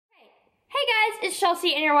guys, it's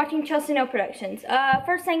Chelsea and you're watching Chelsea No Productions.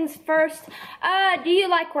 First things first, do you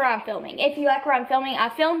like where I'm filming? If you like where I'm filming, I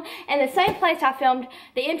filmed in the same place I filmed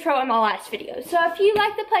the intro in my last video. So if you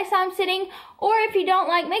like the place I'm sitting, or if you don't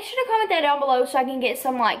like, make sure to comment that down below so I can get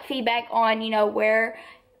some like feedback on, you know, where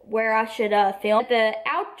I should film. The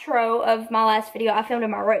outro of my last video I filmed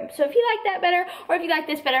in my room. So if you like that better, or if you like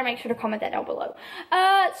this better, make sure to comment that down below.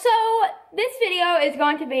 So this video is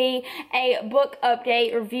going to be a book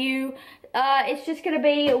update review. It's just gonna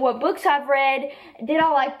be what books I've read, did I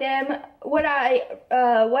like them, what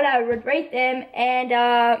I would rate them, and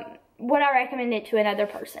what I recommend it to another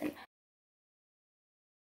person.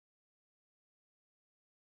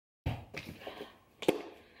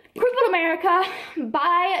 Crippled America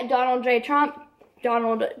by Donald Trump.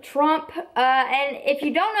 And if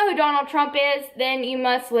you don't know who Donald Trump is, then you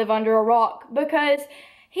must live under a rock, because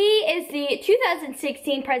he is the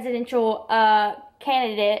 2016 presidential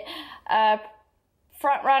candidate,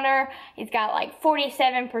 front runner. He's got like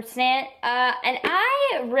 47%, and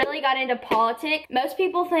I really got into politics. Most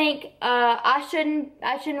people think I shouldn't.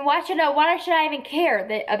 Why should I even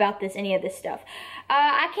care about any of this stuff?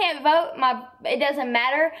 I can't vote. It doesn't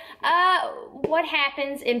matter. What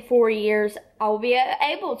happens in 4 years, I'll be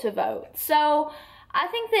able to vote. So I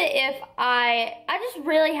think that if I just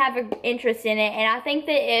really have an interest in it, and I think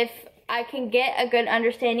that if I can get a good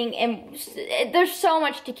understanding, and there's so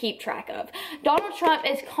much to keep track of. Donald Trump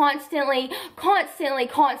is constantly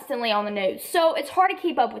on the news, so it's hard to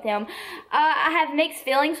keep up with him. I have mixed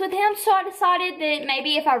feelings with him, so I decided that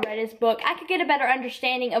maybe if I read his book, I could get a better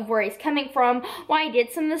understanding of where he's coming from, why he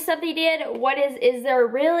did some of the stuff he did. Is there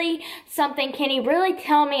really something? Can he really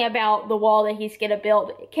tell me about the wall that he's gonna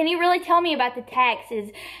build? Can he really tell me about the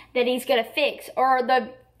taxes that he's gonna fix, or the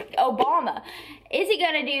Obama? Is he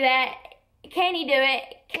gonna do that? Can he do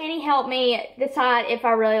it? Can he help me decide if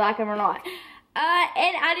I really like him or not?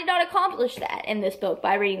 And I did not accomplish that in this book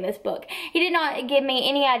by reading this book. He did not give me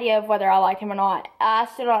any idea of whether I like him or not. I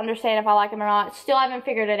still don't understand if I like him or not. Still haven't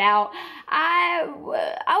figured it out. I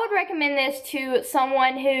would recommend this to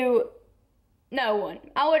someone who... No one.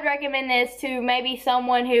 I would recommend this to maybe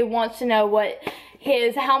someone who wants to know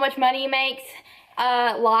how much money he makes.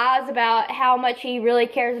 Lies about how much he really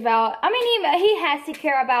cares about. I mean, he has to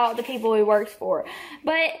care about the people he works for,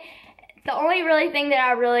 but the only really thing that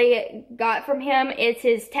I really got from him is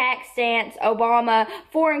his tax stance, Obama,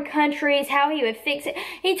 foreign countries, how he would fix it.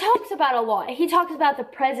 He talks about a lot. He talks about the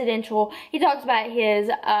presidential. He talks about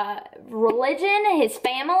his religion, his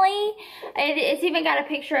family. It's even got a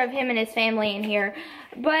picture of him and his family in here.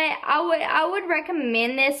 But I would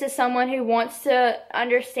recommend this to someone who wants to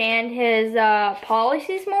understand his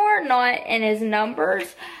policies more, not in his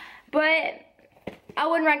numbers. But I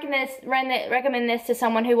wouldn't recommend this to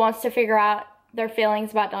someone who wants to figure out their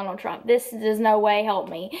feelings about Donald Trump. This does no way help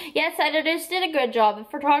me. Yes, the editors did a good job. The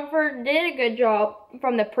photographer did a good job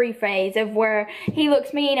from the pre-phase of where he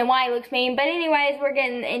looks mean and why he looks mean. But anyways, we're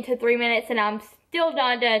getting into 3 minutes and I'm still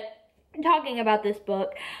done talking about this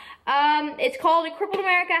book. It's called Crippled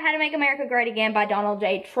America, How to Make America Great Again by Donald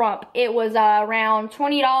J. Trump. It was around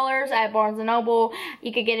 $20 at Barnes & Noble.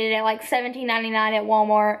 You could get it at like $17.99 at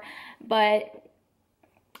Walmart. But,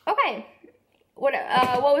 okay. What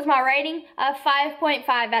was my rating? 5.5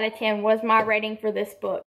 out of 10 was my rating for this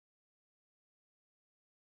book.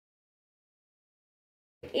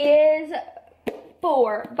 It is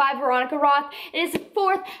 4 by Veronica Roth. It is the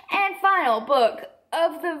 4th and final book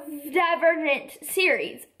of the Divergent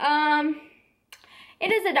series.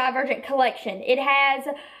 It is a Divergent collection. It has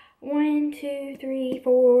 1, 2, 3,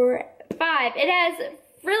 4, 5. It has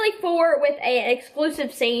really 4 with an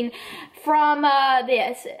exclusive scene from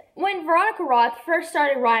this. When Veronica Roth first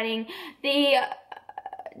started writing the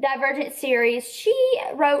Divergent series, she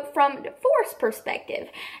wrote from Forrest's perspective.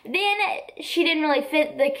 Then she didn't really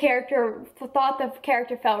fit the character, thought the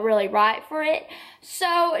character felt really right for it,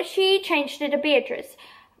 so she changed it to Beatrice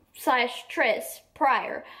 / Tris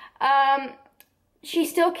Pryor. She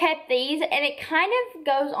still kept these, and it kind of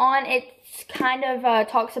goes on, it kind of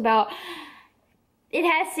talks about, it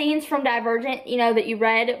has scenes from Divergent, you know, that you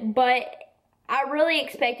read, but I really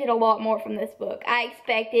expected a lot more from this book. I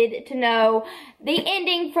expected to know the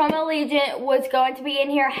ending from Allegiant was going to be in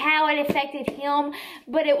here, how it affected him,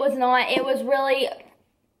 but it was not. It was really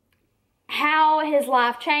how his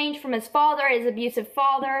life changed from his father, his abusive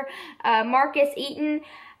father, Marcus Eaton,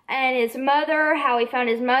 and his mother, how he found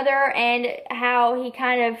his mother, and how he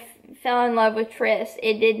kind of fell in love with Tris.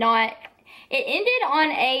 It ended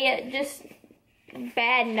on a just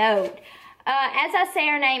bad note. As I say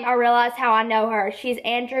her name, I realize how I know her. She's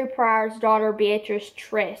Andrew Pryor's daughter, Beatrice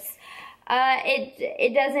Tris.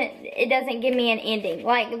 it doesn't give me an ending.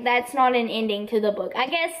 Like, that's not an ending to the book. I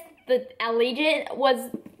guess the Allegiant was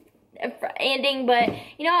an ending, but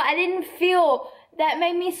you know, I didn't feel that.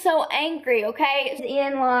 Made me so angry. Okay,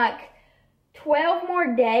 in like 12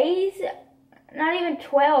 more days, not even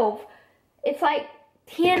 12. It's like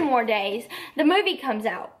 10 more days. The movie comes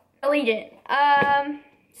out. Allegiant.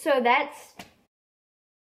 So that's.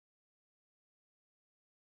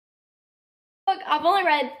 Look, I've only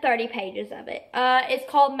read 30 pages of it. It's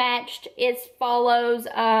called Matched. It follows,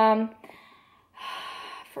 I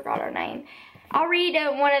forgot her name. I'll read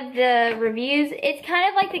one of the reviews. It's kind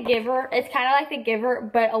of like The Giver. It's kind of like The Giver,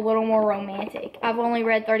 but a little more romantic. I've only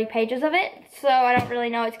read 30 pages of it, so I don't really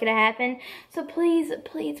know what's going to happen. So please,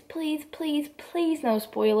 please, please, please, please no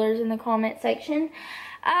spoilers in the comment section.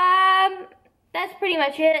 That's pretty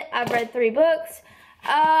much it. I've read 3 books.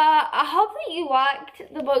 I hope that you liked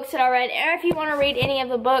the books that I read, and if you want to read any of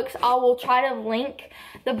the books, I will try to link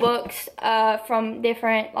the books from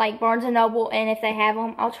different, like, Barnes & Noble, and if they have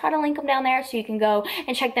them, I'll try to link them down there so you can go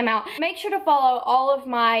and check them out. Make sure to follow all of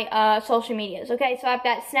my social medias, okay? So I've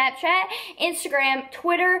got Snapchat, Instagram,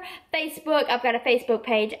 Twitter, Facebook. I've got a Facebook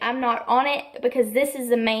page. I'm not on it because this is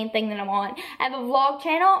the main thing that I'm on. I have a vlog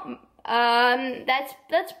channel.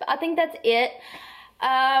 I think that's it.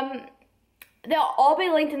 They'll all be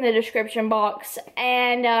linked in the description box.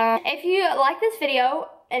 And if you like this video,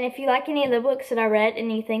 and if you like any of the books that I read,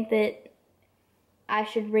 and you think that I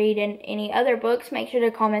should read in any other books, make sure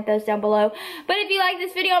to comment those down below. But if you like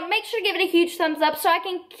this video, make sure to give it a huge thumbs up so I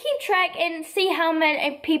can keep track and see how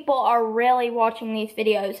many people are really watching these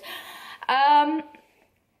videos.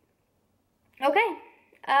 Okay.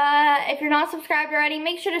 If you're not subscribed already,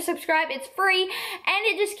 make sure to subscribe. It's free, and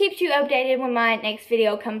it just keeps you updated when my next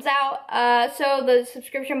video comes out. So the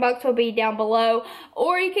subscription box will be down below,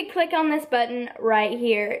 or you can click on this button right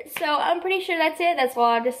here. So I'm pretty sure that's it. That's all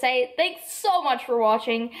I have to say. Thanks so much for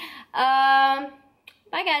watching. Bye,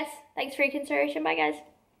 guys. Thanks for your consideration. Bye, guys.